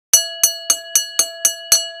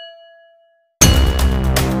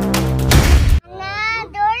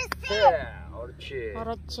Oroche.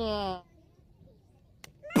 Oroche.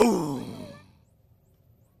 Boom!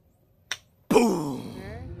 Boom!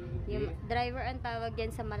 Yung driver ang tawag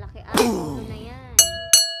yan sa malaki. Ulo na yan.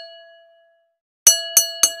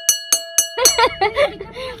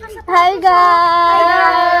 Hi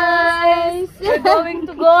guys! We're going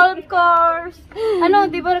to golf course. Ano,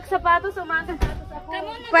 di ba nagsapatos o makasapatos ako?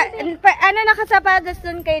 Ano nakasapatos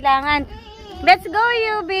dun kailangan? Let's go,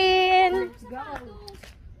 Yubin! Let's go.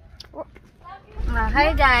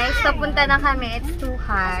 Hi guys, so punta na kami. It's too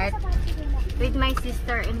hot. With my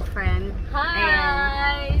sister and friend.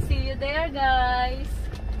 Hi! Ayan. See you there, guys.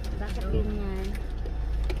 Bakit ganyan?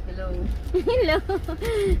 Hello. Hello!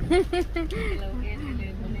 Hello,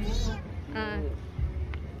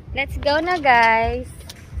 Let's go na guys.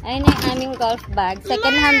 Ayun na yung aming golf bag.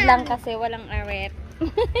 Second hand lang kasi walang aret.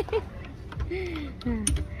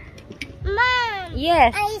 Mom!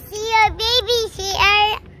 Yes. I see a baby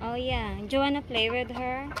here. Oh yeah. Do you wanna play with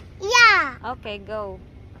her? Yeah. Okay, go.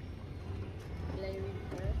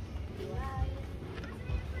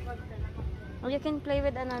 Or you can play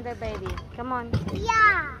with another baby. Come on.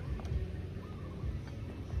 Yeah.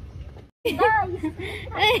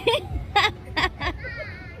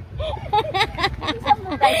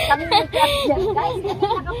 Guys, kami nag-clap dyan. Guys, hindi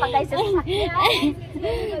nakapagay sa sakyan.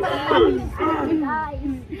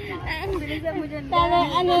 Tala,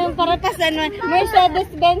 ano, para kasan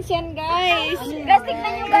Mercedes-Benz yan, guys. Guys,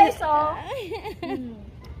 tignan nyo guys, oh.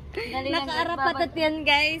 Nakaarapatot yan,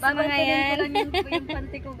 guys. Mga yan. Yung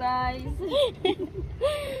panty ko, guys.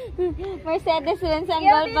 Mercedes-Benz ang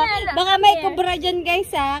golf bag. Baka may kubra dyan,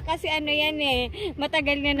 guys, ha? Kasi ano yan, eh.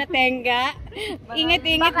 Matagal na natenga.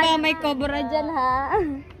 Ingat-ingat baka may kubra dyan, ha?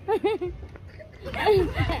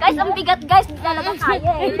 Guys, ang bigat, guys. Hindi talaga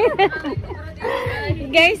kaya, eh.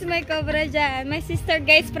 Guys, may cobra dyan. My sister,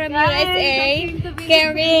 guys, from USA.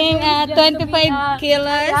 Carrying 25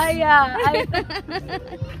 kilos. Yeah.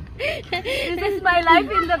 This is my life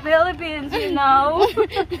in the Philippines, you know.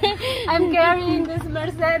 I'm carrying this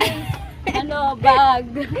Mercedes bag.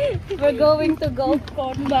 We're going to golf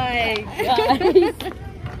course bag, guys.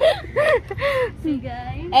 See,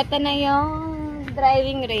 guys. Ito na yung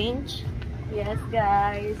driving range. Yes,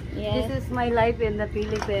 guys. Yes. This is my life in the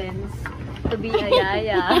Philippines. To be a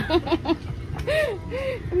yaya.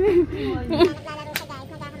 Naglalaro siya guys.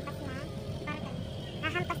 Naghahampas na.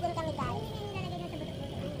 Hahampas din kami guys.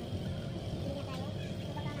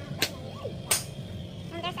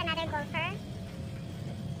 And there's another golfer.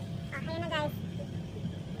 Okay na guys.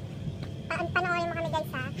 Panoorin mo kami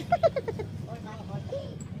guys ha.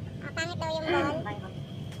 Pangit daw yung ball.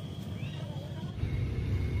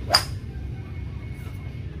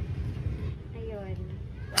 Ayun.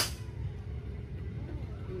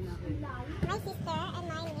 My sister and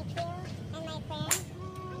my nephew and my friend.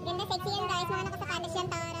 Ganda sexy yan guys. Mga nakasapatos yan.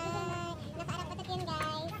 Taray. Nakaarapatot yan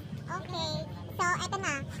guys. Okay. So, eto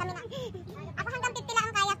na. Kami na. Ako hanggang 50 lang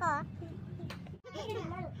ang kaya ko.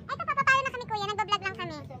 Eto, papapalo na kami kuya. Nagbablog lang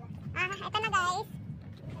kami. Eto na guys.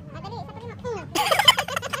 Madali. Saparin mo.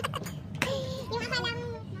 Yung akalang...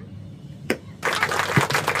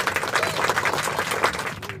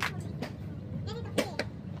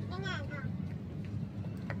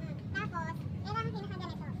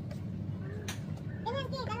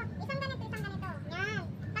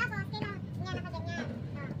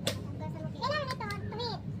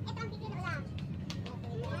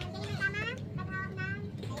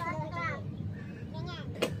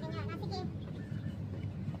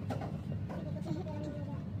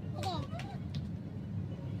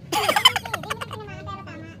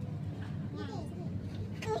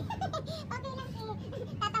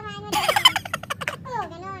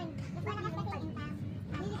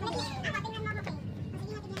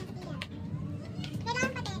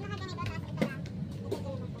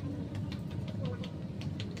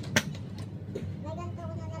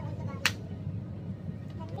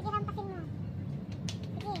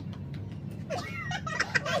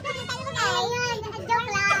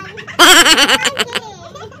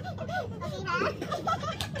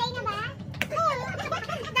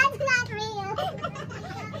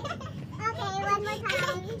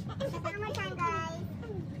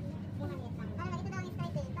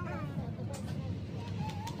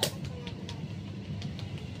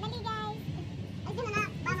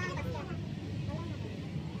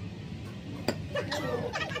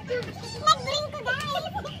 Nag-bring ko guys!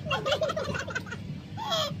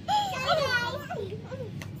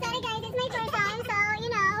 Sorry guys, it's my first time, so you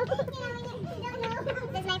know,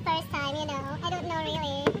 this is my first time, you know, I don't know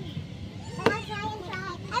really. But I'll try and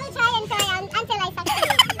try. I will try and try until I succeed.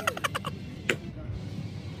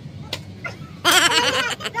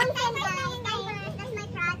 Long time guys.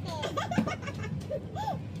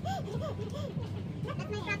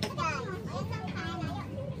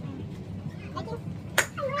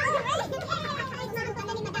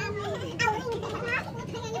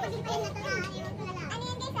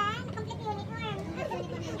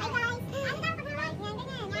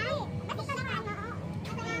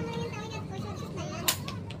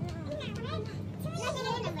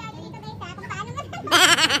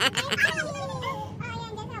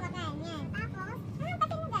 Ayan, dyan sa hawakan. Yan. Tapos,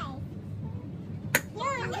 patin mo guys.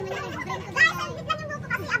 Yun. Guys, ang bit lang yung buko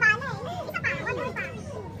kasi abala eh. Isa pa, one more pa.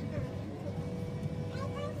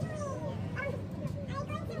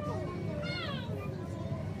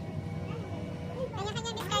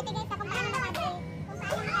 Kanya-kanya discarte guys sa kung paano makadikit. Kung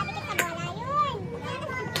paano makadikit sa bola. Yun.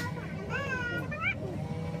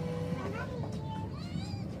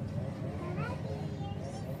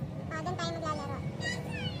 Doon tayo maglalaro.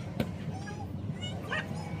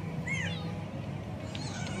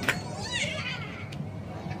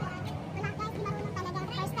 Wala guys, di marunong talaga.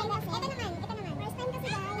 First time kasi. Ito naman. First time kasi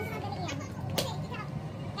guys. Madali yan.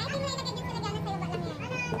 Kahit hindi mo ilagay dito sa gana sa'yo, ba lang yan.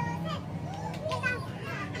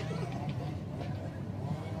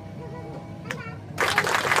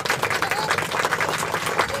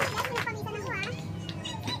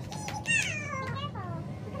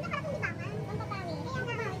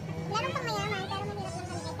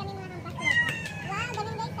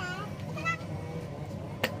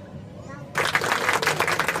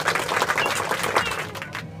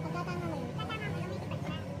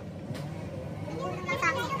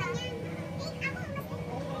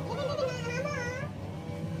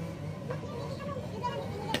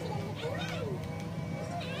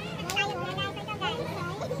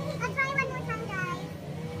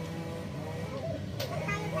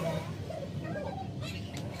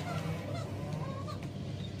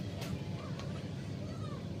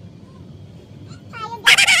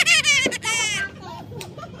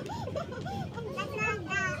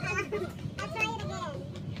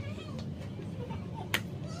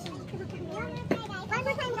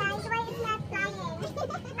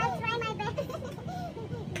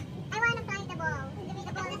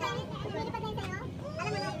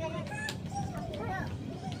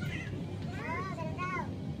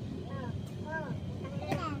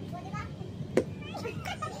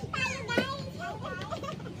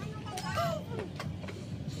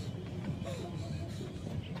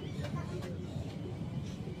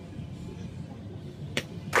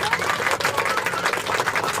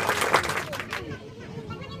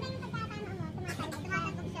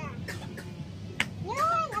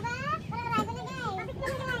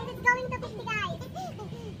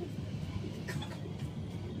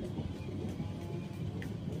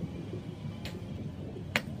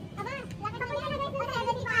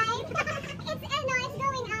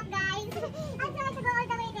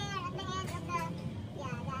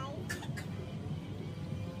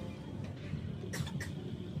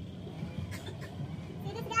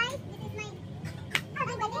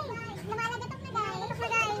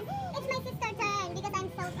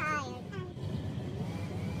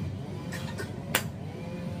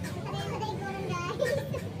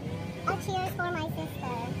 Cheers for my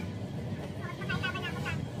sister.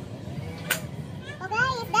 Oh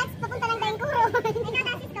guys, that's papunta lang tayong kuro. Ay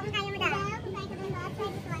nakasis ka kung kaya mo daw. Kung kaya ko doon daw.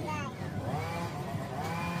 Try this one guys.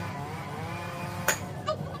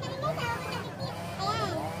 Ay, pupunta rin guys.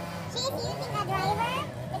 Ayan. She is using a driver.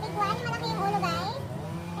 The big one. Malaki yung ulo guys.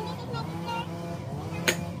 And this is my sister.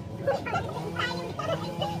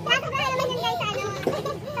 Nasa ba naman yun guys ano?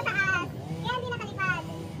 Sa taas. Kaya hindi nakalipad.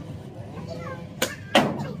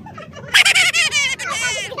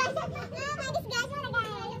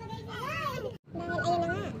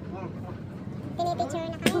 Pinipicture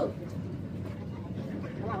na kami.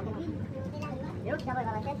 이렇게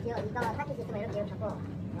잡아가면 셋이요. 이거가 사진 있으면 이렇게 잡고.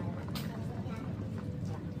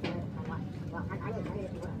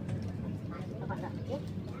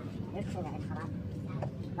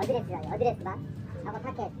 아니, 이렇게 생각해. 어드레스 봐. 하고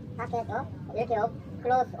타켓, 이렇게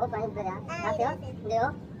클로즈 오픈 해주세요. 나왔어요?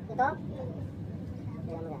 근데요, 이거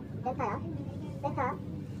센터.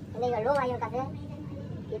 근데 이거 로우 아이언 값에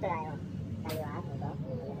이거라요. 달려와, 이거.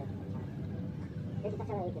 이렇게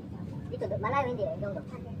타차가 이렇게. 이거 말라요, 인데 이 정도.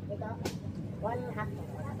 이거 원 합.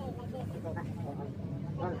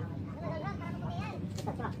 원. 자,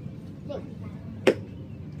 자, 찡.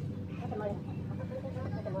 이렇게 머리.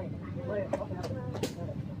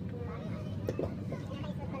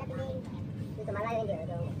 Dito malayo hindi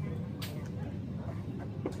ito.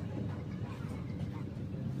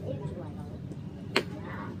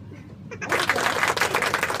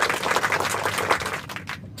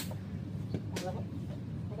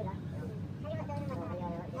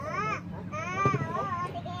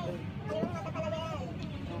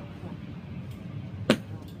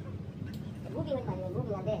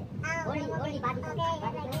 무빙인데 멀리 바디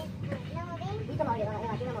dito mau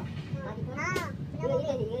lihat tingnan mo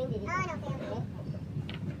ini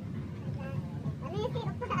Ano yung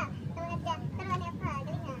sirok pa? Tulad dyan. Turuan niya pa.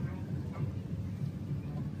 Galing na.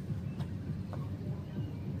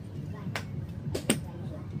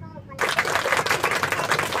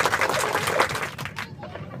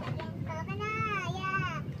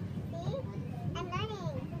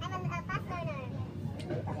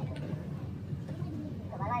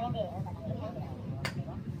 핸드 여기다 여기 핸드.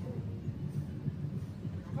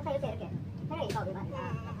 살짝 이렇게 편하게 있어 우리 봐.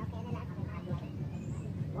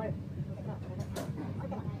 뭘?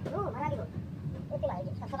 너무 말하기도. 이렇게 말이지.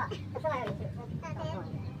 서봐 여기.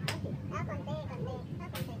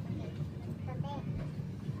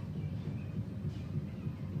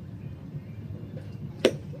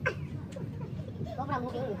 Cobra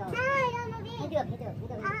moving ito. you're moving. Hindi. Okay,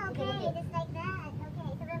 just like that. Okay,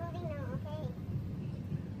 so we're moving now. Okay.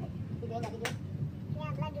 Video.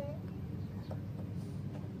 Yeah, blood.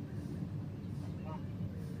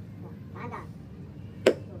 나간다.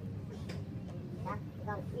 자,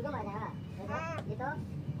 이거 맞아. 그래서 여기서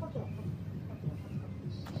코킹.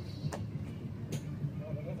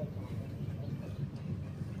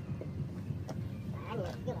 아니,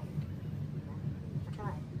 이거 맞아.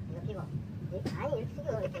 잠깐만, 이거 끼고. 아니, 이렇게 숙여,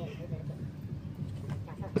 이렇게.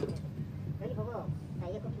 자, 여기 보고, 자,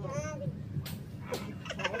 이게 코킹이야. 자,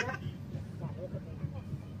 여기서. 자, 여기 코킹.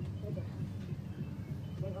 이렇게.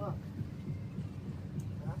 여기 보고.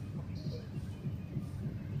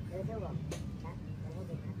 여기 세우고. 자,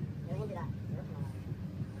 여기 핸드가 이렇게 나와.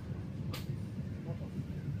 이렇게.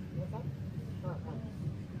 이렇게.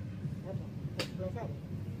 이렇게. 이걸 써야 돼.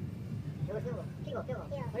 이걸 세우고. 끼고.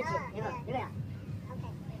 그렇지. 이거야. 이렇게.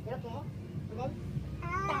 근데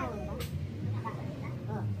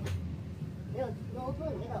땅. 이거 오픈.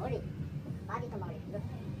 이거 올리. 바디 좀 올리. 이렇게.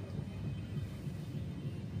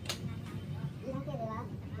 이 상태에 내가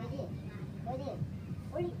여기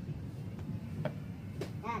올리.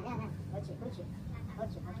 야. 그렇지.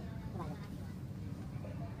 맞아.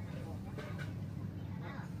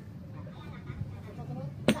 천천히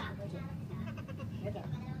딱 그렇지. 이렇게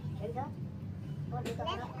여기서 이렇게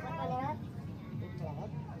꺼내면 이렇게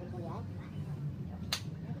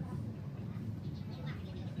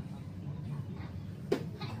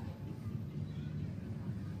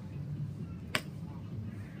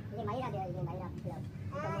이게 마이라돼요. 이게 마이라 클럽.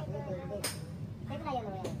 이게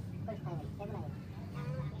세븐아이언으로 해. 펄스타임 세븐아이언.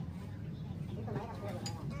 이거 마이라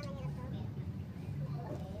클럽이야.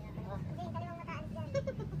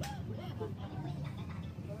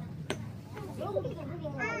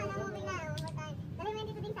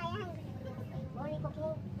 머리 코킹.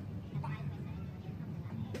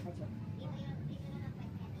 그렇지.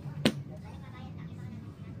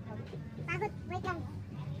 Wait lang.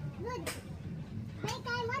 Good. Break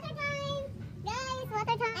time, water time. Guys,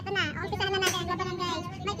 water time. Ito na, umpisa na natin. Labanan guys.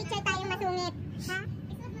 May picture tayong masungit. Ha?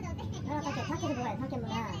 타켓이 뭐야? 타켓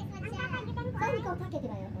뭐야? Ang kakagitan ko. 그러니까 타켓이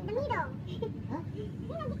뭐야? The middle. 어?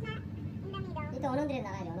 Yung ang gitna. In the middle. 이따 원원들에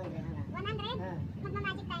나가야 돼. 원원들에 하나. 100? 응.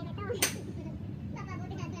 Magmamagic tayo nito.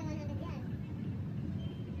 Papabuti natin ang 100 yan.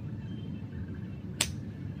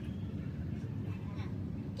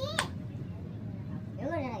 Kit!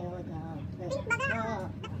 이거잖아 이거. Pink baga.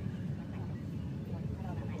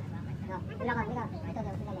 올라가.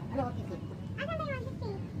 ano 어떻게? Asan ba yung 150?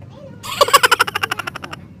 Ayun o.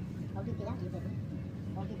 어떻게냐?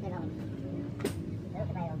 어떻게 나오니?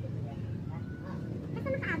 이렇게 봐요. Basta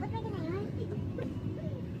makaabot, pwede na yun.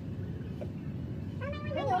 Tama yung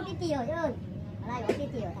그럼 150. 어떻게요? 전 알아요.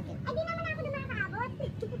 어떻게요? 타켓. Ay, di naman ako doon makakaabot.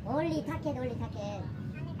 올리 타켓. Ano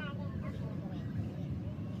tayo?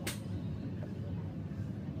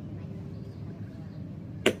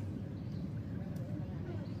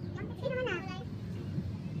 Sino man na?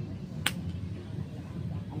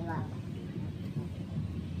 아니와.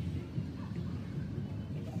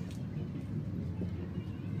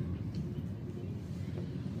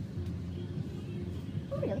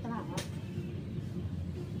 여기다 놔.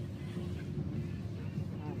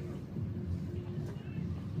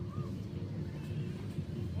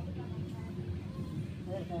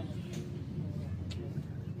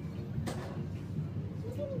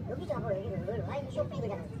 여기 잡아. 여기는 아이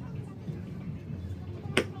쇼핑이잖아.